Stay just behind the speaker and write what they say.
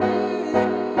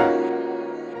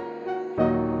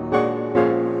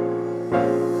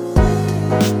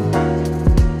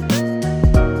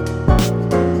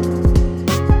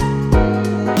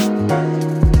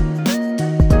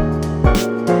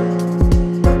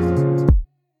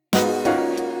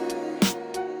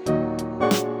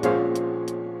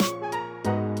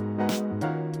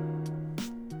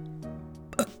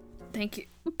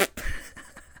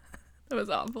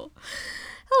awful.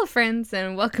 Hello, friends,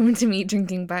 and welcome to me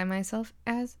drinking by myself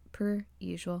as per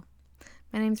usual.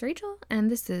 My name's Rachel, and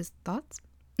this is Thoughts,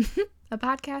 a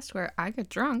podcast where I get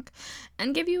drunk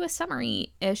and give you a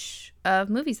summary-ish of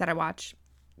movies that I watch.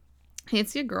 Hey,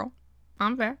 it's your girl.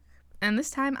 I'm back, and this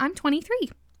time I'm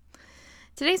 23.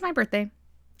 Today's my birthday,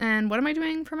 and what am I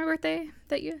doing for my birthday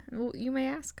that you may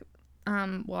ask?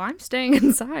 Well, I'm staying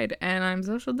inside and I'm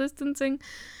social distancing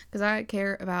because I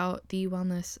care about the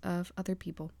wellness of other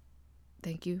people.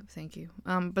 Thank you.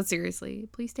 But seriously,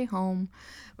 please stay home,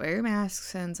 wear your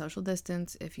masks and social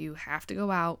distance if you have to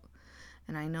go out.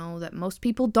 And I know that most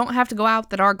people don't have to go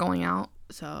out that are going out.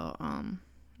 So,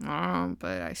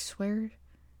 but I swear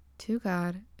to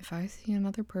God, if I see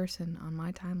another person on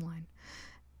my timeline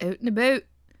out and about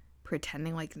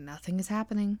pretending like nothing is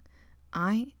happening,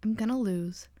 I am gonna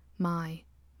lose my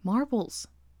marbles,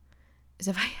 as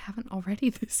if I haven't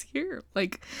already this year.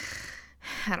 Like,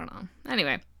 I don't know.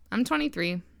 Anyway, I'm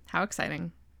 23. How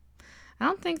exciting. I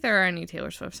don't think there are any Taylor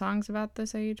Swift songs about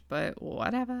this age, but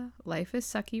whatever. Life is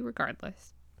sucky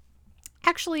regardless.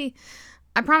 Actually,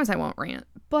 I promise I won't rant,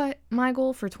 but my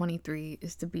goal for 23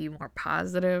 is to be more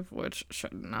positive, which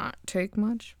should not take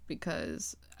much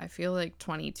because I feel like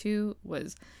 22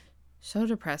 was so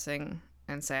depressing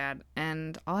and sad,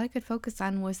 and all I could focus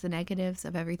on was the negatives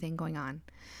of everything going on.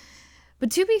 But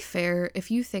to be fair,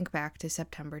 if you think back to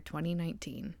September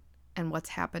 2019 and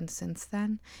what's happened since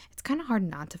then, it's kind of hard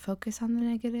not to focus on the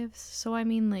negatives. So I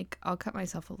mean, like, I'll cut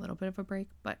myself a little bit of a break,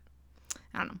 but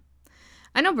I don't know.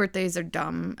 I know birthdays are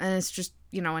dumb and it's just,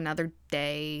 another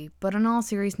day, but in all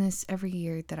seriousness, every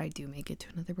year that I do make it to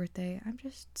another birthday, I'm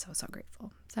just so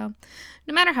grateful. So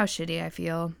no matter how shitty I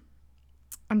feel,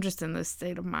 I'm just in this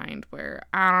state of mind where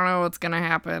I don't know what's going to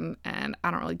happen and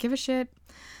I don't really give a shit.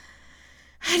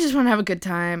 I just want to have a good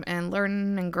time and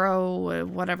learn and grow,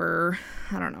 whatever.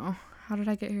 I don't know. How did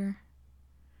I get here?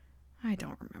 I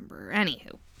don't remember.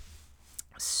 Anywho.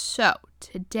 So,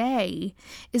 today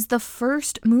is the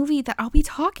first movie that I'll be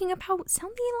talking about.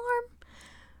 Sound the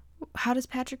alarm? How does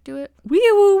Patrick do it? Wee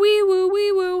woo, wee woo,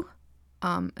 wee woo.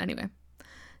 Anyway.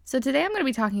 So today I'm going to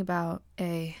be talking about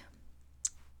a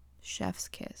Chef's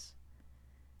Kiss.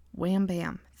 Wham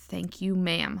Bam. Thank you,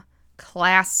 ma'am.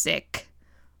 Classic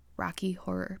Rocky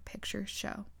Horror Picture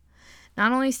Show.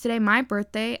 Not only is today my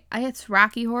birthday, it's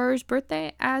Rocky Horror's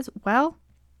birthday as well.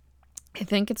 I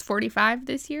think it's 45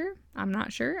 this year. I'm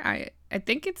not sure. I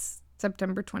think it's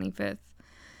September 25th,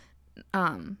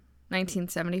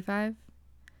 1975.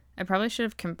 I probably should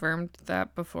have confirmed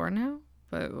that before now,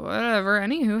 but whatever.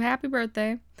 Anywho, happy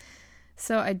birthday.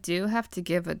 So I do have to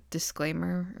give a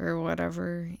disclaimer or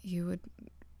whatever you would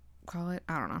call it.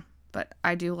 I don't know. But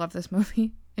I do love this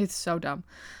movie. It's so dumb.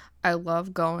 I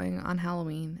love going on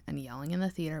Halloween and yelling in the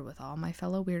theater with all my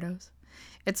fellow weirdos.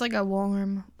 It's like a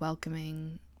warm,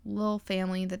 welcoming little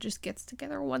family that just gets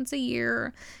together once a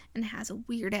year and has a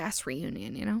weird-ass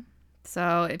reunion,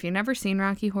 So if you've never seen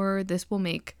Rocky Horror, this will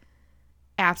make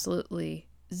absolutely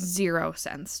zero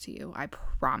sense to you. I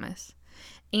promise.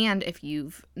 And if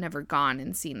you've never gone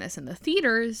and seen this in the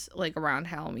theaters, like around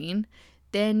Halloween,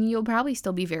 then you'll probably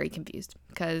still be very confused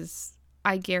because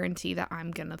I guarantee that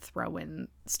I'm going to throw in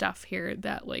stuff here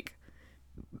that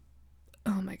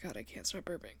oh my God, I can't stop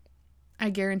burping. I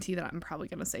guarantee that I'm probably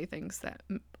going to say things that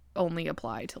only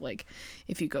apply to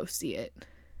if you go see it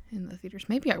in the theaters.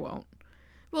 Maybe I won't.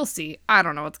 We'll see. I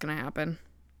don't know what's going to happen.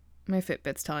 My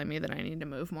Fitbit's telling me that I need to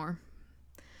move more.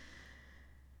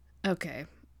 Okay.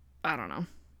 I don't know.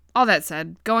 All that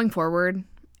said, going forward,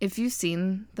 if you've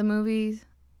seen the movies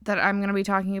that I'm going to be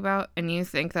talking about and you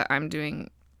think that I'm doing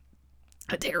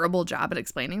a terrible job at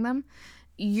explaining them,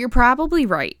 you're probably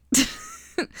right.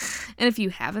 And if you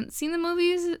haven't seen the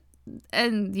movies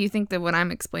and you think that what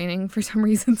I'm explaining for some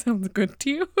reason sounds good to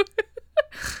you,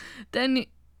 then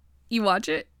you watch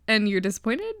it and you're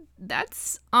disappointed,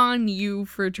 that's on you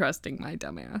for trusting my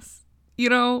dumbass.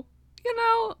 You're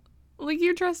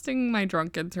trusting my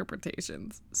drunk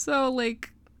interpretations. So,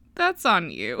 that's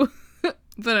on you.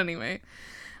 But anyway,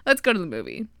 let's go to the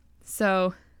movie.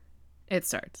 So, it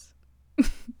starts.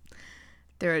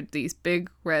 There are these big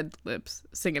red lips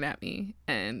singing at me,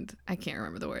 and I can't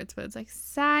remember the words, but it's like,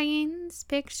 science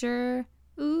picture,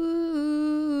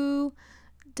 ooh,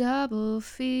 double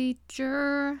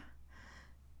feature.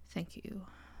 Thank you.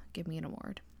 Give me an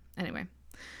award. Anyway.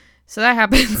 So that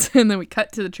happens, and then we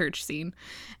cut to the church scene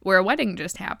where a wedding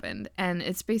just happened, and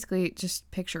it's basically just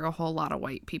picture a whole lot of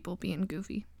white people being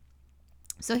goofy.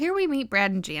 So here we meet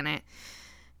Brad and Janet,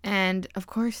 and of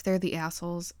course they're the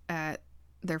assholes at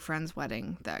their friend's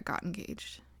wedding that got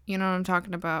engaged. You know what I'm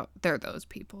talking about? They're those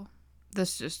people.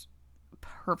 This just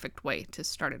perfect way to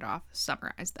start it off,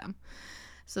 summarize them.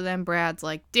 So then Brad's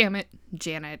like, damn it,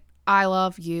 Janet, I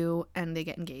love you, and they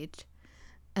get engaged.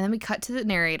 And then we cut to the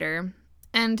narrator,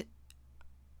 and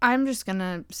I'm just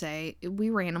gonna say, we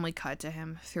randomly cut to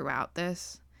him throughout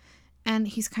this, and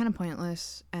he's kind of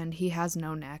pointless, and he has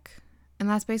no neck, and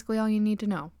that's basically all you need to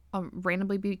know. I'll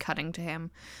randomly be cutting to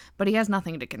him, but he has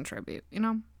nothing to contribute,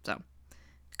 So,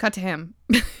 cut to him.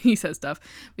 He says stuff.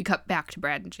 We cut back to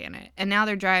Brad and Janet, and now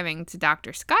they're driving to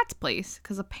Dr. Scott's place,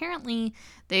 because apparently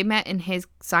they met in his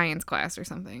science class or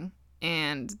something,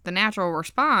 and the natural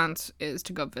response is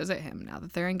to go visit him now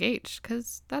that they're engaged,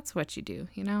 because that's what you do,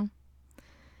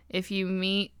 If you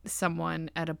meet someone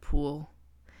at a pool,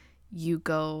 you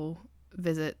go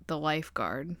visit the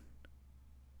lifeguard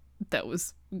that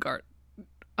was guard.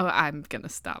 Oh, I'm gonna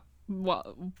stop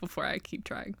before I keep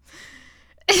trying.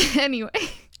 Anyway,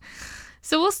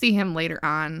 so we'll see him later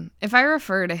on. If I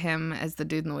refer to him as the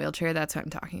dude in the wheelchair, that's what I'm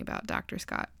talking about, Dr.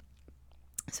 Scott.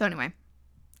 So anyway,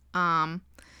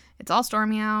 it's all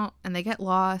stormy out, and they get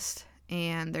lost,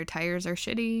 and their tires are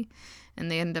shitty,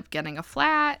 and they end up getting a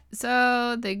flat.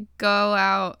 So they go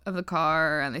out of the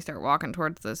car, and they start walking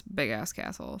towards this big-ass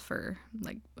castle for,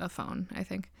 like, a phone, I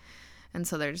think. And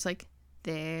so they're just like,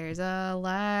 there's a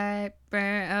light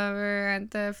burnt over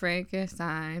at the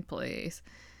Frankenstein place.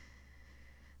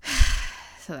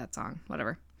 So that song,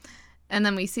 whatever. And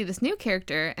then we see this new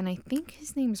character, and I think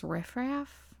his name's Riff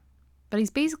Raff, but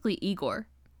he's basically Igor,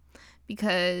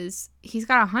 because he's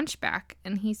got a hunchback,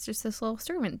 and he's just this little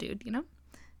servant dude,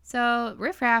 So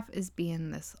Riff Raff is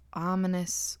being this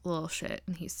ominous little shit,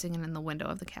 and he's singing in the window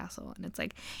of the castle, and it's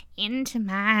like, into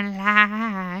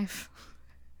my life.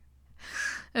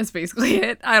 That's basically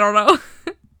it. I don't know.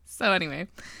 So anyway,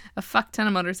 a fuck ton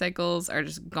of motorcycles are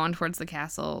just going towards the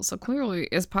castle, so clearly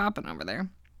it's popping over there.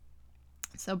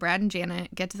 So Brad and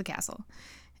Janet get to the castle,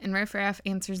 and Riff Raff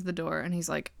answers the door, and he's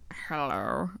like,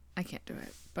 hello. I can't do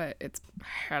it, but it's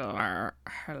hello.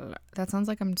 That sounds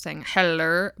like I'm saying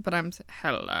hello, but I'm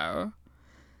hello.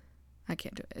 I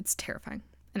can't do it. It's terrifying.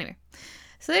 Anyway,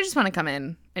 so they just want to come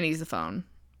in and use the phone.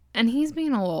 And he's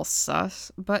being a little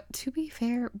sus, but to be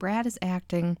fair, Brad is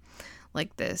acting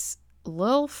like this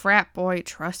little frat boy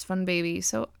trust fund baby,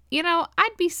 so,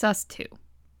 I'd be sus too.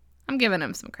 I'm giving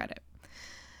him some credit.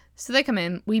 So they come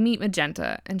in, we meet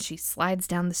Magenta, and she slides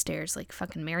down the stairs like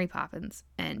fucking Mary Poppins,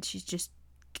 and she's just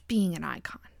being an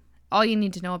icon. All you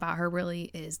need to know about her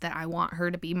really is that I want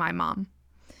her to be my mom.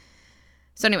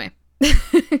 So anyway,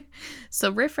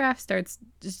 so Riff Raff starts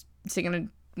just singing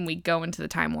we go into the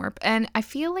time warp, and I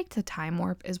feel like the time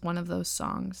warp is one of those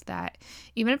songs that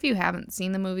even if you haven't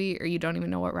seen the movie or you don't even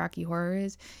know what Rocky Horror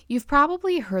is, you've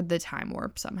probably heard the time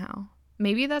warp somehow.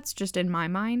 Maybe that's just in my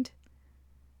mind,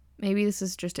 maybe this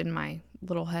is just in my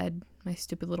little head, my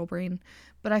stupid little brain,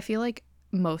 but I feel like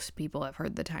most people have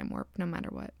heard the time warp no matter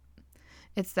what.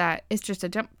 It's just a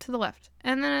jump to the left,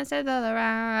 and then a step to the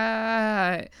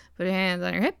right, put your hands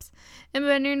on your hips and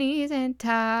bend your knees in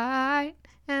tight.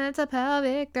 And it's a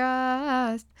pelvic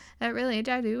thrust that really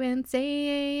drives you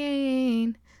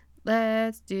insane.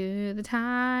 Let's do the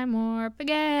time warp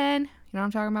again. You know what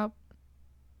I'm talking about?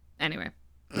 Anyway.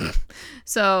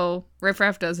 So Riff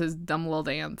Raff does his dumb little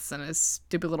dance and his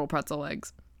stupid little pretzel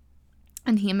legs.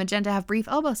 And he and Magenta have brief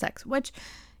elbow sex, which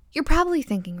you're probably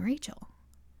thinking, Rachel,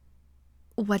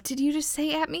 what did you just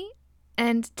say at me?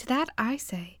 And to that I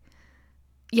say,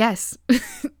 yes,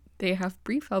 they have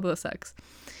brief elbow sex.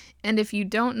 And if you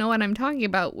don't know what I'm talking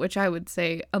about, which I would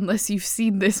say unless you've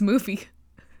seen this movie,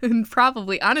 and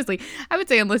probably, honestly, I would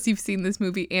say unless you've seen this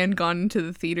movie and gone into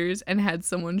the theaters and had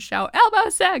someone shout, elbow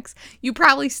sex, you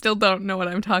probably still don't know what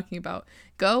I'm talking about.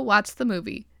 Go watch the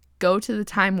movie, go to the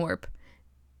time warp,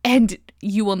 and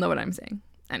you will know what I'm saying.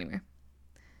 Anyway,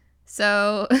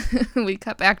 so we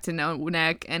cut back to No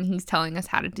Neck, and he's telling us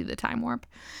how to do the time warp.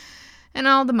 And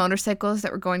all the motorcycles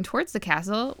that were going towards the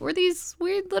castle were these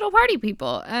weird little party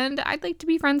people. And I'd like to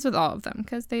be friends with all of them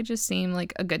because they just seem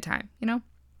like a good time,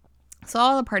 So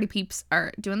all the party peeps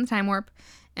are doing the time warp.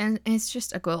 And it's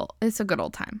just a good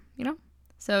old time,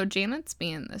 So Janet's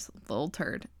being this little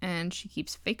turd. And she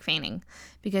keeps fake fainting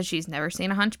because she's never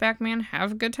seen a hunchback man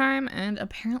have a good time. And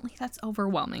apparently that's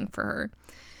overwhelming for her.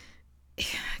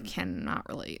 I cannot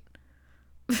relate.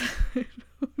 I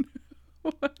don't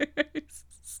know why I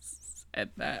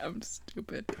said that. I'm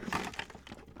stupid.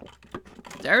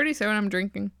 Did I already say what I'm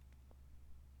drinking?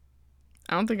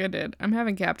 I don't think I did. I'm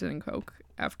having Captain and Coke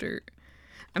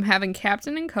I'm having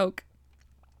Captain and Coke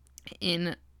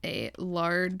in a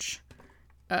large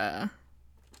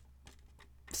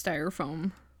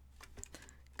styrofoam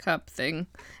cup thing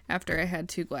after I had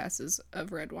 2 glasses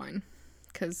of red wine.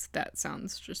 because that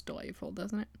sounds just delightful,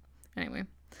 doesn't it? Anyway.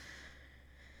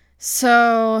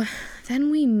 So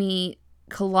then we meet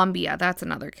Columbia. That's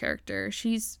another character.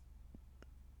 She's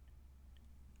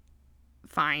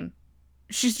fine.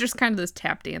 She's just kind of this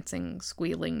tap dancing,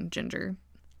 squealing ginger.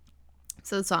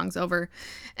 So the song's over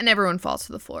and everyone falls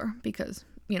to the floor because,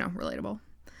 relatable.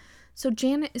 So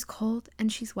Janet is cold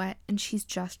and she's wet and she's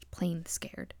just plain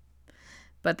scared.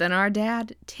 But then our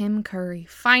dad, Tim Curry,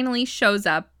 finally shows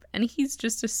up and he's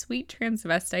just a sweet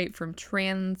transvestite from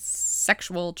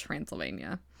transsexual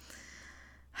Transylvania.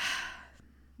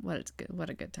 What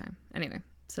a good time. Anyway,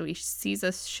 so he sees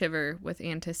us shiver with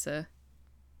anticipation.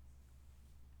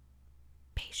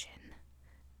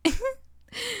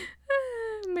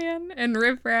 Man. And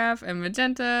Riff Raff and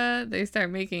Magenta, they start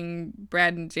making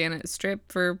Brad and Janet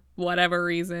strip for whatever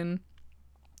reason.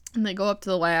 And they go up to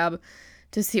the lab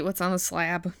to see what's on the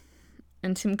slab.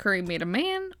 And Tim Curry made a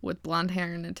man with blonde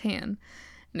hair and a tan.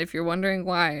 And if you're wondering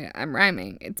why I'm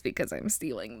rhyming, it's because I'm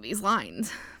stealing these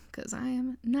lines. Because I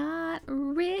am not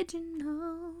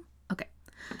original. Okay.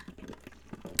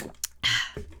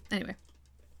 Anyway.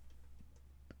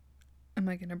 Am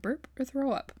I going to burp or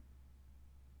throw up?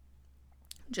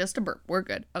 Just a burp. We're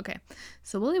good. Okay.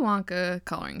 So Willy Wonka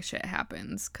coloring shit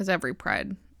happens because every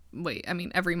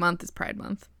month is Pride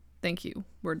Month. Thank you.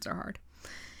 Words are hard.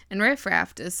 And Riff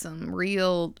Raff does some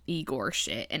real Igor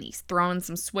shit, and he's throwing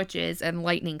some switches and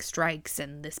lightning strikes,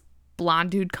 and this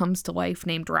blonde dude comes to life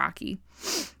named Rocky.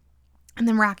 And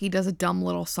then Rocky does a dumb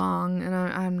little song, and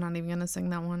I'm not even going to sing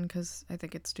that one because I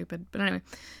think it's stupid. But anyway,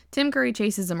 Tim Curry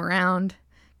chases him around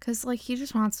because, he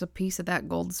just wants a piece of that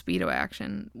gold Speedo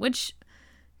action, which,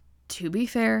 to be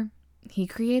fair, he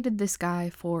created this guy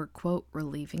for, quote,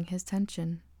 relieving his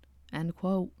tension, end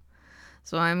quote.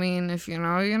 So, if you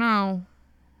know, you know.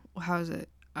 How is it?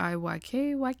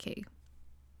 IYK.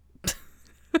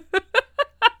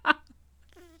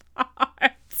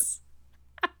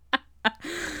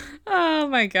 Oh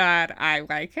my god.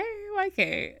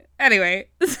 IYK. Anyway,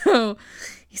 so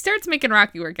he starts making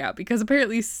Rocky work out because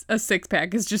apparently a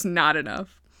 6-pack is just not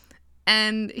enough.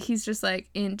 And he's just like,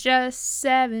 in just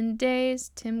 7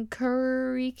 days, Tim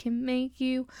Curry can make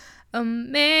you a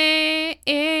man.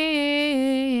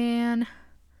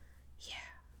 Yeah.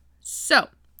 So,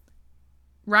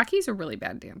 Rocky's a really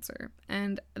bad dancer,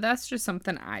 and that's just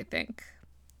something I think.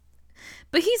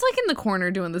 But he's in the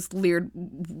corner doing this weird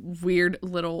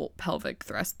little pelvic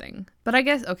thrust thing. But I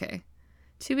guess, okay,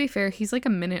 to be fair, he's a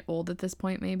minute old at this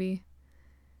point, maybe.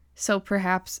 So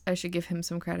perhaps I should give him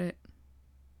some credit.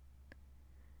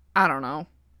 I don't know.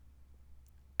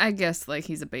 I guess,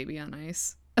 he's a baby on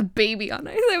ice. A baby on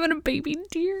ice? I want a baby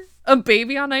deer. A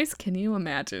baby on ice? Can you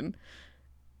imagine?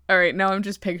 All right, now I'm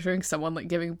just picturing someone,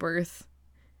 giving birth,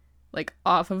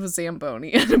 off of a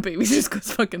Zamboni, and a baby just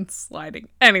goes fucking sliding.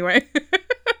 Anyway.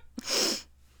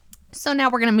 So now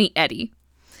we're gonna meet Eddie.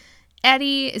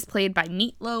 Eddie is played by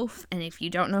Meatloaf, and if you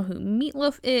don't know who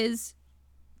Meatloaf is,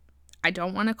 I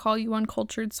don't want to call you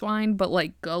uncultured swine, but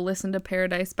go listen to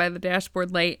Paradise by the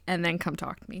Dashboard Light and then come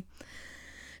talk to me.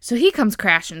 So he comes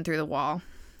crashing through the wall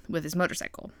with his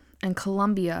motorcycle, and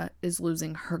Columbia is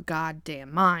losing her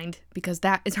goddamn mind because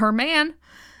that is her man.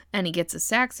 And he gets a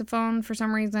saxophone for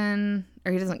some reason,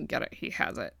 or he doesn't get it, he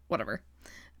has it, whatever.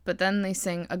 But then they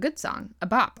sing a good song, a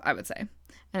bop, I would say.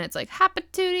 And it's Hoppa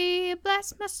Tootie,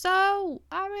 bless my soul,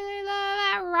 I really love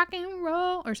that rock and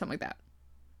roll, or something like that.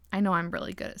 I know I'm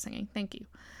really good at singing, thank you.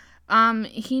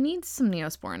 He needs some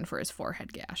Neosporin for his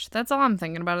forehead gash. That's all I'm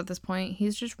thinking about at this point.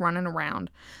 He's just running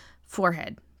around,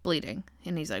 forehead, bleeding.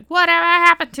 And he's like, whatever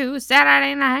happened to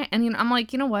Saturday night? And I'm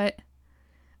like, you know what?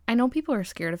 I know people are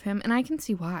scared of him, and I can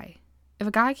see why. If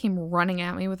a guy came running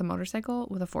at me with a motorcycle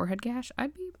with a forehead gash,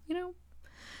 I'd be,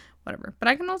 whatever. But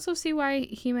I can also see why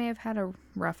he may have had a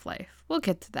rough life. We'll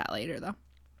get to that later, though.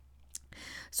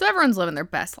 So everyone's living their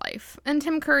best life. And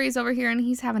Tim Curry's over here, and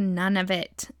he's having none of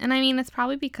it. And it's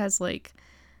probably because,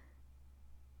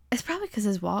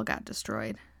 his wall got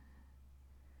destroyed.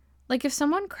 If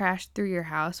someone crashed through your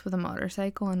house with a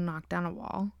motorcycle and knocked down a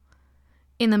wall,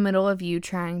 in the middle of you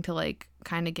trying to,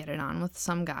 kind of get it on with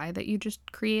some guy that you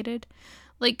just created,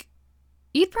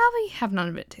 you'd probably have none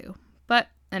of it too. But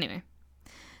anyway.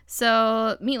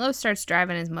 So Meatloaf starts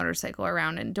driving his motorcycle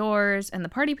around indoors, and the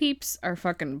party peeps are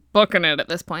fucking booking it at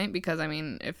this point because,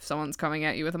 if someone's coming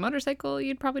at you with a motorcycle,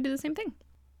 you'd probably do the same thing.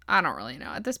 I don't really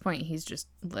know. At this point, he's just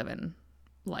living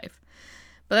life.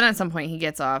 But then at some point, he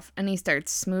gets off, and he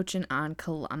starts smooching on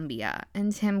Columbia.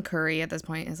 And Tim Curry at this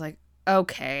point is like,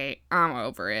 okay, I'm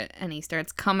over it. And he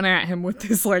starts coming at him with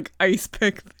this, ice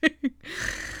pick thing.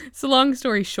 So long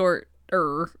story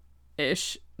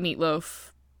short-ish,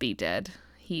 Meatloaf be dead.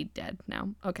 he dead now.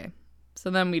 Okay. So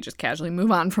then we just casually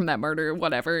move on from that murder.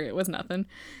 Whatever. It was nothing.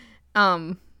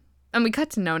 And we cut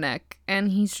to No Neck, and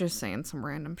he's just saying some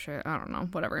random shit. I don't know.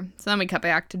 Whatever. So then we cut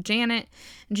back to Janet,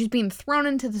 and she's being thrown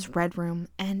into this red room,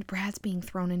 and Brad's being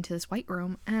thrown into this white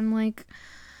room. And, like,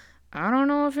 I don't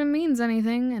know if it means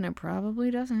anything, and it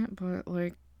probably doesn't, but,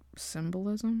 like,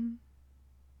 symbolism?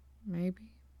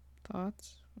 Maybe?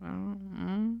 Thoughts? I don't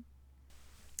know.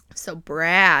 So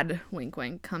Brad, wink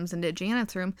wink, comes into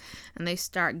Janet's room, and they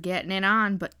start getting it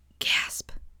on, but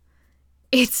gasp.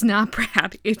 It's not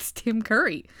Brad, it's Tim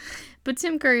Curry. But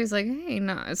Tim Curry's like, hey,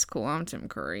 no, it's cool, I'm Tim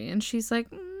Curry. And she's like,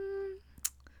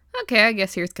 okay, I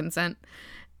guess here's consent.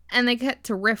 And they get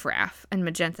to Riff Raff and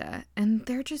Magenta, and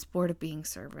they're just bored of being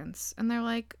servants. And they're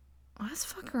like, let's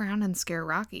fuck around and scare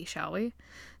Rocky, shall we?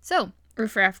 So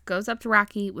Riff Raff goes up to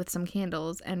Rocky with some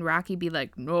candles, and Rocky be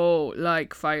like, no,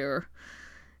 like fire.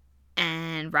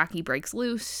 And Rocky breaks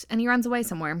loose, and he runs away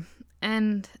somewhere.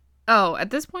 And, at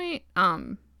this point,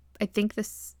 I think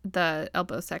the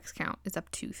elbow sex count is up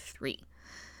to 3.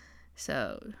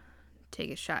 So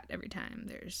take a shot every time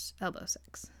there's elbow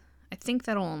sex. I think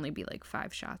that'll only be like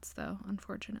 5 shots though,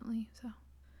 unfortunately. So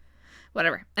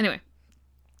whatever. Anyway,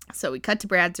 so we cut to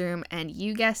Brad's room, and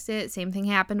you guessed it, same thing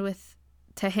happened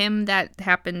to him that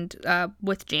happened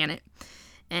with Janet.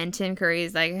 And Tim Curry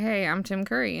is like, hey, I'm Tim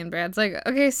Curry. And Brad's like,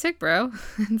 okay, sick, bro.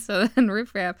 And so then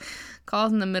Riff Raff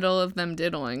calls in the middle of them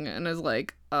diddling and is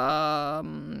like,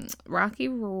 Rocky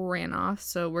ran off,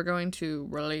 so we're going to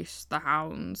release the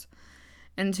hounds.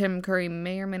 And Tim Curry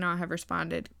may or may not have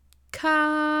responded,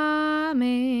 coming.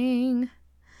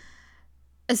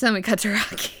 So then we cut to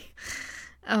Rocky.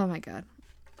 Oh my God.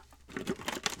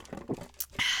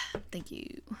 Thank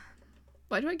you.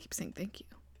 Why do I keep saying thank you?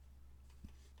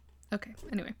 Okay,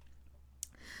 anyway.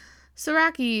 So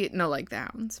Rocky no like the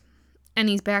hounds. And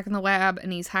he's back in the lab,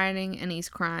 and he's hiding, and he's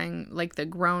crying like the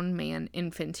grown man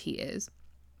infant he is.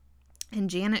 And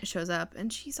Janet shows up,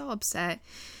 and she's all upset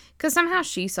because somehow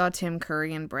she saw Tim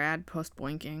Curry and Brad post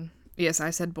boinking. Yes, I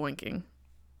said boinking.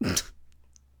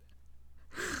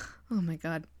 Oh my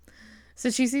God. So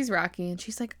she sees Rocky, and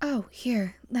she's like, oh,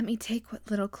 here, let me take what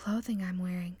little clothing I'm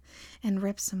wearing and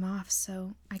rip some off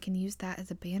so I can use that as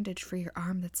a bandage for your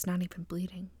arm that's not even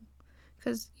bleeding.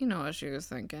 Because you know what she was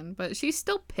thinking. But she's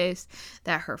still pissed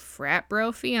that her frat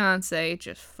bro fiance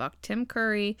just fucked Tim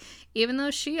Curry, even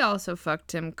though she also fucked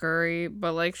Tim Curry.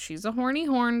 But, like, she's a horny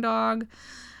horn dog.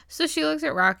 So she looks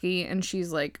at Rocky, and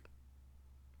she's like,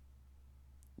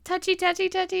 touchy, touchy,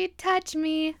 touchy, touch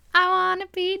me. I want to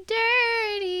be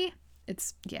dirty.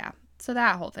 Yeah. So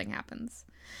that whole thing happens.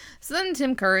 So then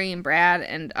Tim Curry and Brad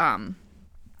and,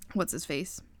 what's his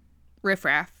face? Riff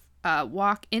Raff.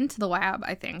 Walk into the lab,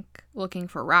 I think, looking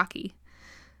for Rocky.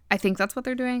 I think that's what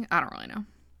they're doing. I don't really know.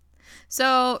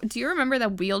 So, do you remember the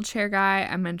wheelchair guy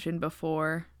I mentioned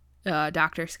before?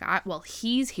 Dr. Scott? Well,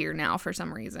 he's here now for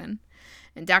some reason.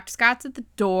 And Dr. Scott's at the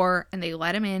door, and they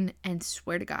let him in, and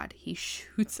swear to God, he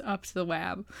shoots up to the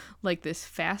lab like this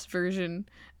fast version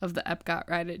of the Epcot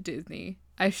ride at Disney.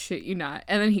 I shit you not.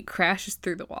 And then he crashes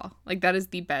through the wall. Like, that is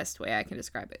the best way I can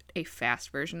describe it. A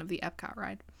fast version of the Epcot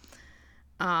ride.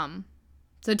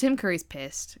 So Tim Curry's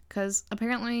pissed because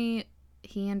apparently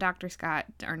he and Dr. Scott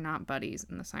are not buddies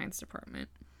in the science department.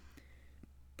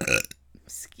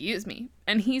 Excuse me.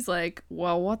 And he's like,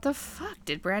 well, what the fuck?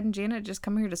 Did Brad and Janet just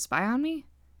come here to spy on me?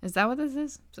 Is that what this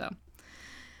is? So,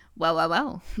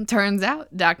 well. Turns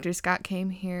out Dr. Scott came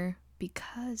here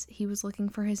because he was looking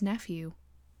for his nephew.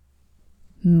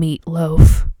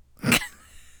 Meatloaf.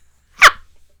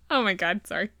 Oh my God,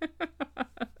 sorry.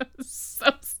 So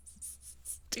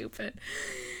stupid.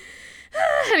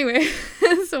 Anyway,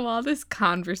 so while this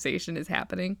conversation is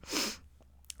happening,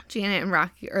 Janet and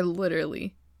Rocky are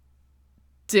literally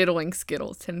diddling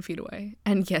Skittles 10 feet away.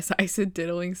 And yes, I said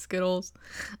diddling Skittles.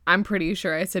 I'm pretty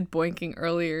sure I said boinking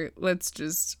earlier.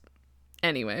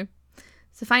 Anyway.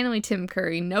 So finally Tim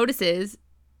Curry notices,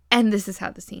 and this is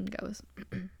how the scene goes.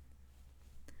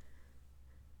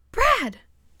 Brad!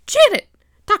 Janet!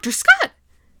 Dr. Scott!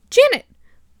 Janet!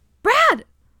 Brad!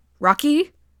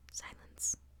 Rocky!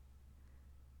 Silence.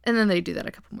 And then they do that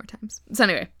a couple more times. So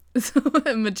anyway, so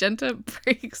Magenta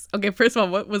breaks. Okay, first of all,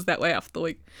 what was that laugh? The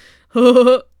like,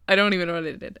 I don't even know what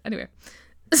it did. Anyway.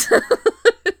 So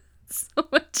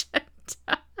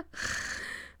Magenta.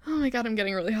 Oh my God, I'm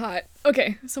getting really hot.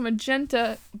 Okay, so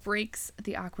Magenta breaks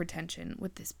the awkward tension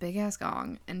with this big ass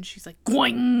gong, and she's like,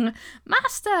 Going!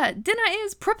 Master, dinner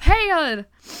is prepared!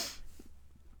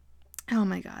 Oh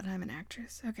my God, I'm an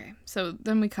actress. Okay, so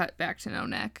then we cut back to No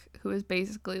Neck, who is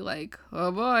basically like,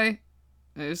 oh boy,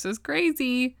 this is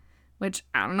crazy. which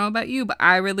I don't know about you, but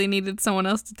I really needed someone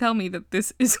else to tell me that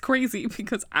this is crazy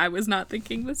because I was not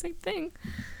thinking the same thing.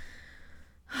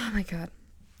 Oh my God.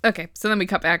 Okay, so then we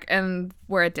cut back and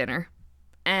we're at dinner.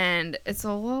 And it's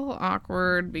a little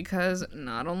awkward because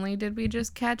not only did we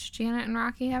just catch Janet and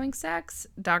Rocky having sex,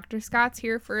 Dr. Scott's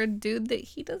here for a dude that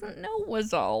he doesn't know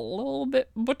was a little bit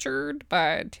butchered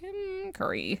by Tim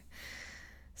Curry.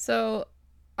 So,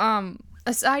 a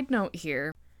side note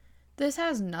here. This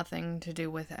has nothing to do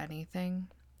with anything.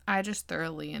 I just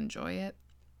thoroughly enjoy it.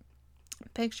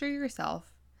 Picture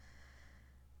yourself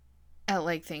at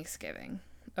like Thanksgiving,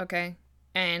 okay?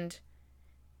 And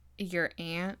your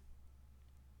Aunt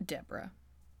Deborah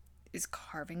is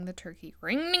carving the turkey.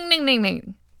 Ring, ding, ding, ding,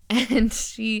 ding. And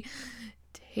she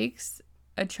takes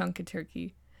a chunk of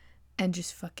turkey and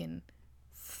just fucking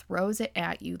throws it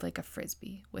at you like a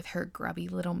frisbee with her grubby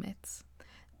little mitts.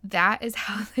 That is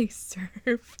how they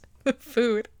serve the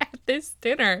food at this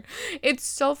dinner. It's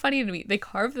so funny to me. They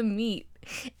carve the meat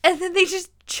and then they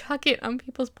just chuck it on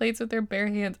people's plates with their bare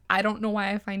hands. I don't know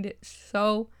why I find it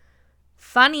so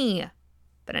funny.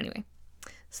 But anyway,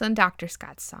 so then Dr.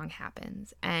 Scott's song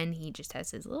happens and he just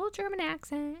has his little German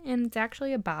accent and it's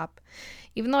actually a bop.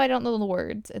 Even though I don't know the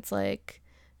words, it's like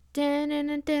yeah,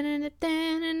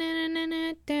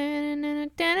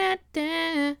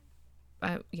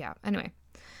 anyway.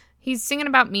 He's singing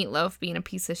about Meatloaf being a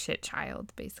piece of shit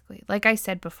child, basically. Like I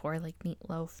said before, like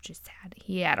Meatloaf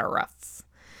he had a rough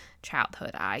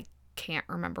childhood. I can't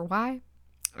remember why.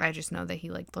 I just know that he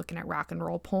liked looking at rock and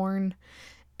roll porn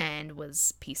and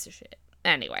was a piece of shit.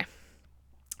 Anyway,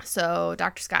 so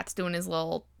Dr. Scott's doing his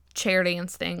little chair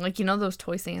dance thing. Like, you know those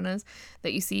toy Santas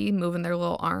that you see moving their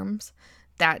little arms?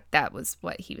 That was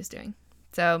what he was doing.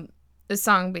 So this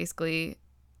song basically,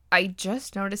 I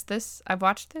just noticed this. I've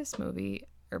watched this movie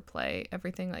or play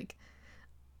everything like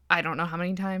I don't know how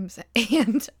many times,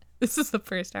 and this is the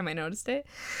first time I noticed it.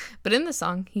 But in the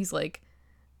song, he's like,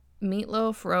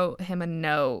 Meatloaf wrote him a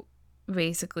note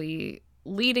basically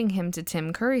leading him to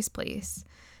Tim Curry's place.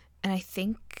 And I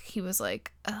think he was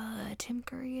like, Tim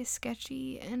Curry is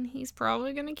sketchy and he's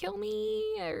probably gonna kill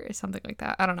me or something like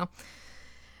that. I don't know.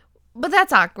 But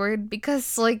that's awkward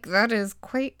because, like, that is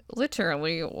quite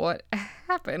literally what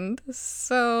happened.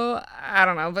 So, I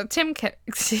don't know. But Tim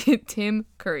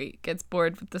Curry gets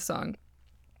bored with the song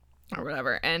or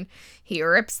whatever, and he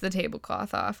rips the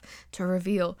tablecloth off to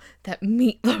reveal that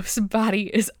Meatloaf's body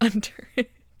is under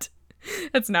it.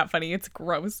 That's not funny. It's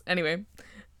gross. Anyway,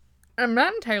 I'm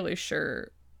not entirely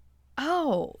sure.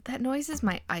 Oh, that noise is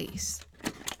my ice.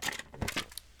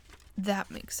 That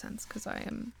makes sense because I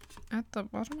am at the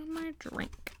bottom of my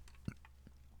drink.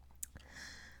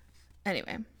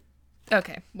 Anyway.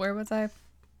 Okay, where was I?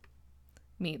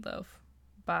 Meatloaf.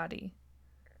 Body.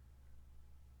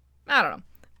 I don't know.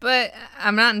 But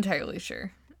I'm not entirely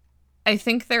sure. I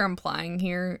think they're implying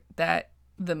here that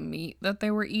the meat that they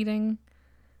were eating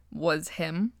was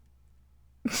him.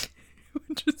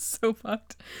 Which is so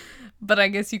fucked. But I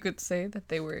guess you could say that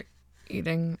they were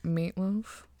eating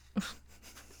meatloaf.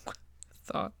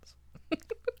 Thoughts?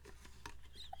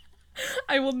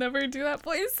 I will never do that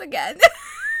voice again.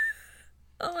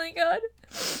 Oh my God.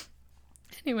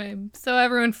 Anyway, so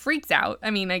everyone freaks out. I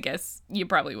mean, I guess you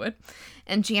probably would.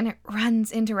 And Janet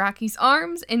runs into Rocky's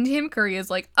arms, and Tim Curry is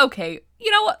like, okay,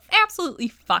 you know what? Absolutely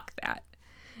fuck that.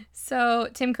 So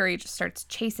Tim Curry just starts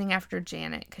chasing after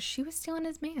Janet because she was stealing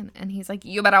his man. And he's like,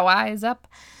 you better wise up,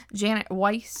 Janet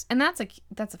Weiss. And that's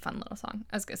a fun little song.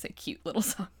 I was going to say cute little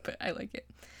song, but I like it.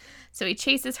 So he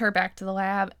chases her back to the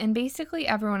lab, and basically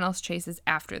everyone else chases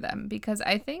after them because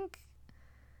I think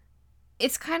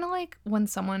it's kind of like when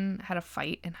someone had a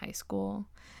fight in high school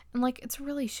and like it's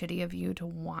really shitty of you to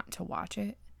want to watch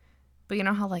it. But you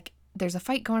know how like there's a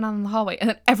fight going on in the hallway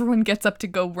and then everyone gets up to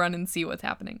go run and see what's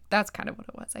happening. That's kind of what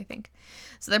it was, I think.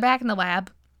 So they're back in the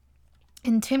lab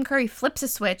and Tim Curry flips a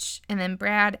switch and then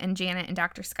Brad and Janet and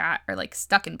Dr. Scott are like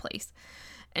stuck in place.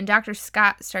 And Dr.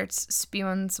 Scott starts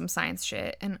spewing some science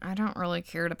shit, and I don't really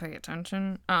care to pay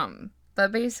attention.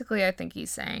 But basically, I think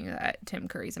he's saying that Tim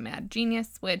Curry's a mad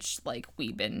genius, which, like,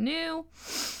 Weebin knew.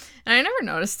 And I never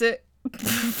noticed it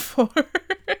before.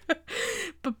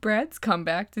 But Brad's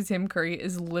comeback to Tim Curry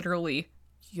is literally,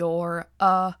 you're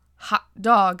a hot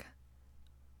dog.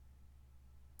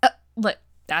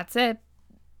 That's it.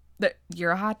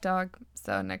 You're a hot dog.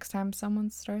 So next time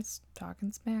someone starts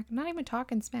talking smack, not even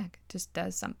talking smack, just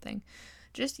does something,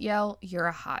 just yell, you're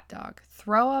a hot dog.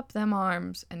 Throw up them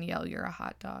arms and yell, you're a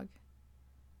hot dog.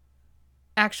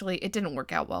 Actually, it didn't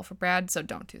work out well for Brad, so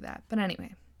don't do that. But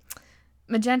anyway,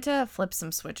 Magenta flips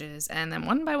some switches, and then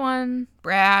one by one,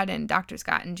 Brad and Dr.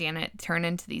 Scott and Janet turn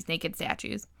into these naked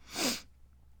statues.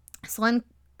 So then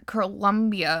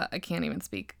Columbia, I can't even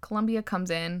speak. Columbia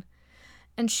comes in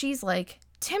and she's like,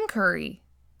 Tim Curry,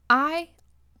 I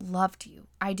loved you.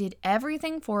 I did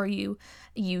everything for you.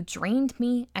 You drained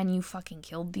me and you fucking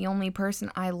killed the only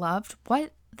person I loved.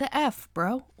 What the F,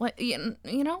 bro? What, you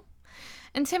know?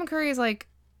 And Tim Curry is like,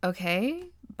 okay,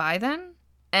 bye then.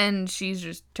 And she's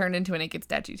just turned into a naked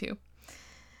statue too.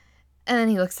 And then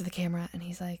he looks at the camera and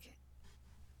he's like,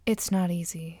 it's not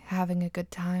easy having a good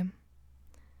time.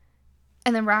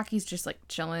 And then Rocky's just like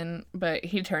chilling, but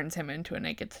he turns him into a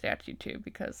naked statue too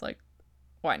because, like,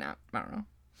 why not? I don't know.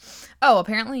 Oh,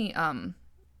 apparently,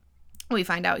 we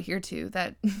find out here too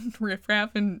that Riff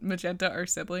Raff and Magenta are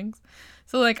siblings.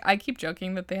 So, like, I keep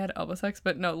joking that they had elbow sex,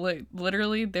 but no,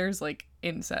 literally, there's like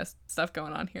incest stuff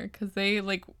going on here because they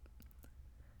like.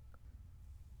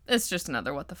 It's just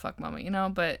another what the fuck moment, you know?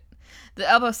 But the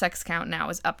elbow sex count now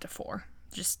is up to 4.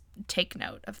 Just take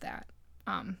note of that.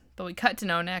 But we cut to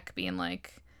No Neck being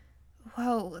like,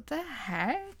 whoa, what the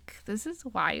heck? This is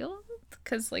wild.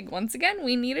 Because, like, once again,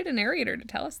 we needed a narrator to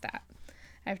tell us that.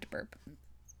 I have to burp.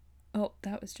 Oh,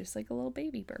 that was just like a little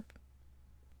baby burp.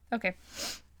 Okay.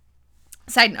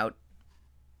 Side note.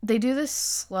 They do this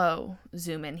slow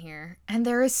zoom in here, and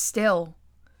there is still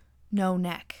no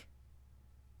neck.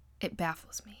 It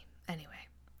baffles me. Anyway.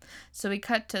 So we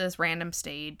cut to this random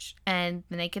stage, and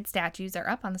the naked statues are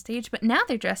up on the stage, but now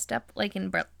they're dressed up like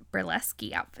in burlesque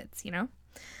outfits, you know?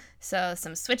 So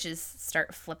some switches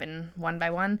start flipping one by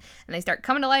one, and they start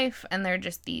coming to life, and they're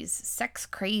just these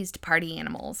sex-crazed party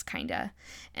animals, kinda.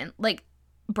 And, like,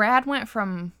 Brad went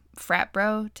from frat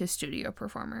bro to studio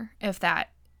performer, if that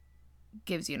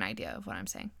gives you an idea of what I'm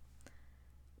saying.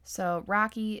 So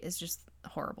Rocky is just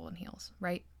horrible in heels,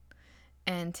 right?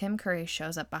 And Tim Curry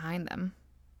shows up behind them.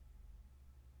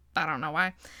 I don't know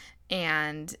why.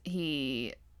 And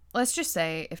let's just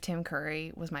say if Tim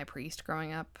Curry was my priest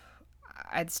growing up,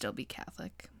 I'd still be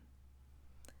Catholic.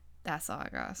 That's all I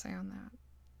gotta say on that.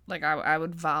 Like, I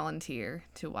would volunteer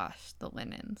to wash the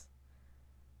linens.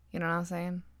 You know what I'm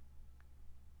saying?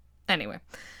 Anyway.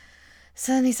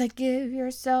 So then he's like, give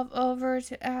yourself over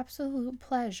to absolute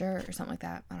pleasure, or something like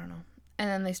that. I don't know. And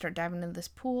then they start diving into this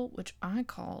pool, which I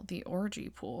call the orgy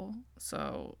pool.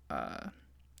 So,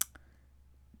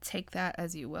 take that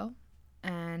as you will.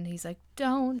 And he's like,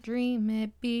 don't dream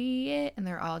it, be it. And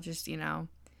they're all just, you know,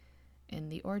 in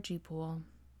the orgy pool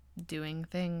doing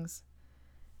things.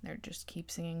 They're just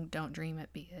keep singing don't dream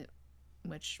it, be it,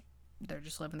 which they're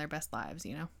just living their best lives,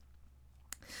 you know.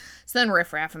 So then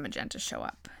Riff Raff and Magenta show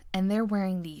up, and they're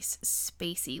wearing these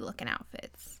spacey looking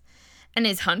outfits, and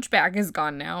his hunchback is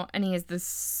gone now, and he has this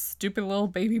stupid little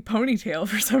baby ponytail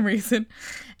for some reason,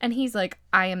 and he's like,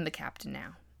 I am the captain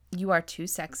now. You are too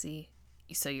sexy,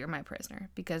 so you're my prisoner,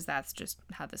 because that's just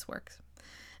how this works.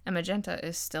 And Magenta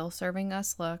is still serving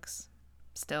us looks,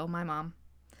 still my mom.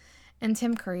 And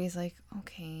Tim Curry is like,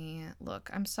 okay, look,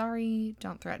 I'm sorry,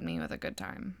 don't threaten me with a good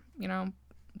time, you know?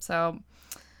 So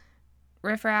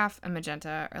Riff Raff and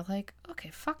Magenta are like, okay,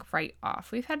 fuck right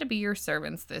off. We've had to be your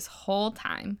servants this whole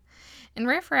time. And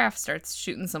Riff Raff starts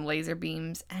shooting some laser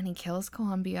beams, and he kills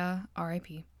Columbia,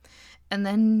 R.I.P. And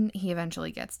then he eventually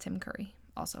gets Tim Curry,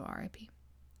 also R.I.P.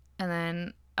 And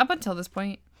then up until this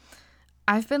point,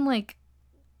 I've been like,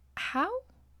 how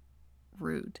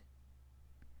rude.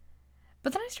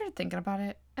 But then I started thinking about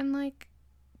it, and like,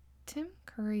 Tim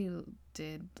Curry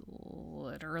did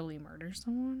literally murder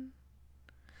someone.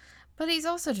 But he's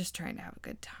also just trying to have a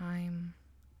good time.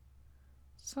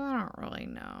 So I don't really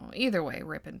know. Either way,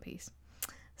 rip in peace.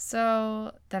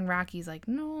 So then Rocky's like,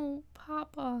 no,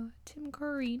 Papa, Tim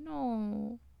Curry,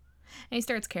 no. And he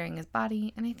starts carrying his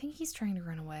body, and I think he's trying to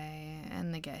run away,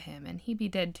 and they get him, and he'd be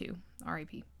dead too.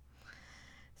 R.I.P.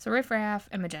 So Riff Raff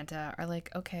and Magenta are like,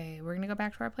 okay, we're going to go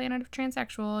back to our planet of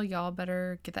transsexual. Y'all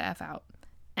better get the F out.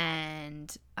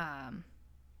 And,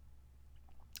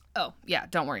 oh, yeah,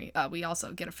 don't worry. We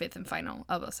also get a 5th and final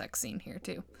elbow sex scene here,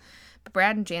 too. But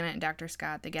Brad and Janet and Dr.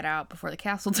 Scott, they get out before the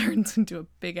castle turns into a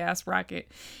big-ass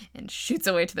rocket and shoots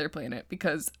away to their planet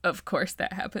because, of course,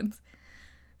 that happens.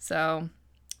 So,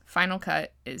 final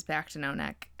cut is back to No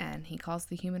Neck, and he calls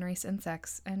the human race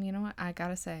insects. And you know what? I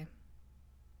gotta say,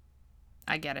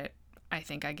 I get it. I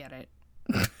think I get it.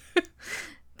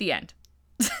 The end.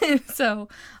 So,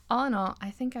 all in all, I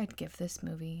think I'd give this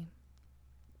movie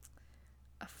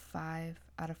a 5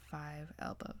 out of 5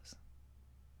 elbows.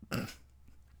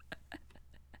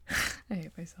 I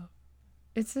hate myself.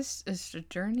 It's a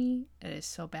journey. It is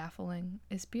so baffling.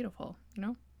 It's beautiful, you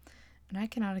know? And I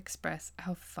cannot express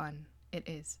how fun it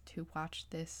is to watch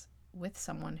this with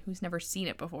someone who's never seen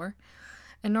it before.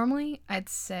 And normally I'd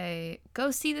say,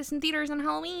 go see this in theaters on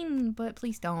Halloween, but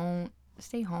please don't.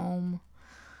 stay home,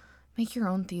 make your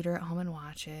own theater at home and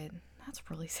watch it. That's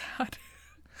really sad.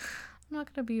 I'm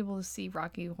not going to be able to see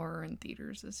Rocky Horror in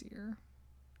theaters this year.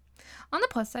 On the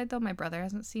plus side, though, my brother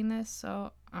hasn't seen this,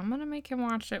 so I'm going to make him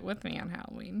watch it with me on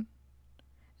Halloween.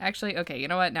 Actually, okay, you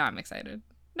know what? Now I'm excited.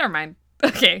 Never mind.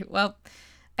 Okay, well,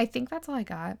 I think that's all I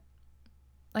got.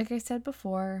 Like I said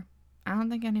before, I don't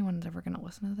think anyone's ever going to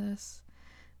listen to this,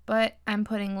 but I'm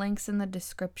putting links in the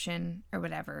description or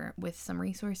whatever with some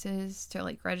resources to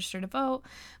like register to vote,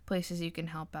 places you can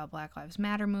help out Black Lives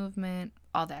Matter movement,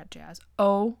 all that jazz.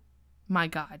 Oh my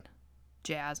God.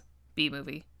 Jazz.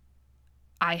 B-movie.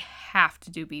 I have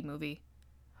to do B-movie.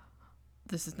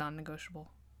 This is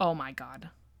non-negotiable. Oh my God.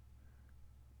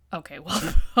 Okay, well,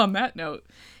 on that note,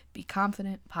 be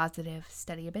confident, positive,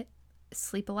 study a bit,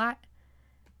 sleep a lot.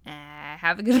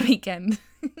 Have a good weekend.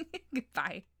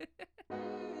 Goodbye.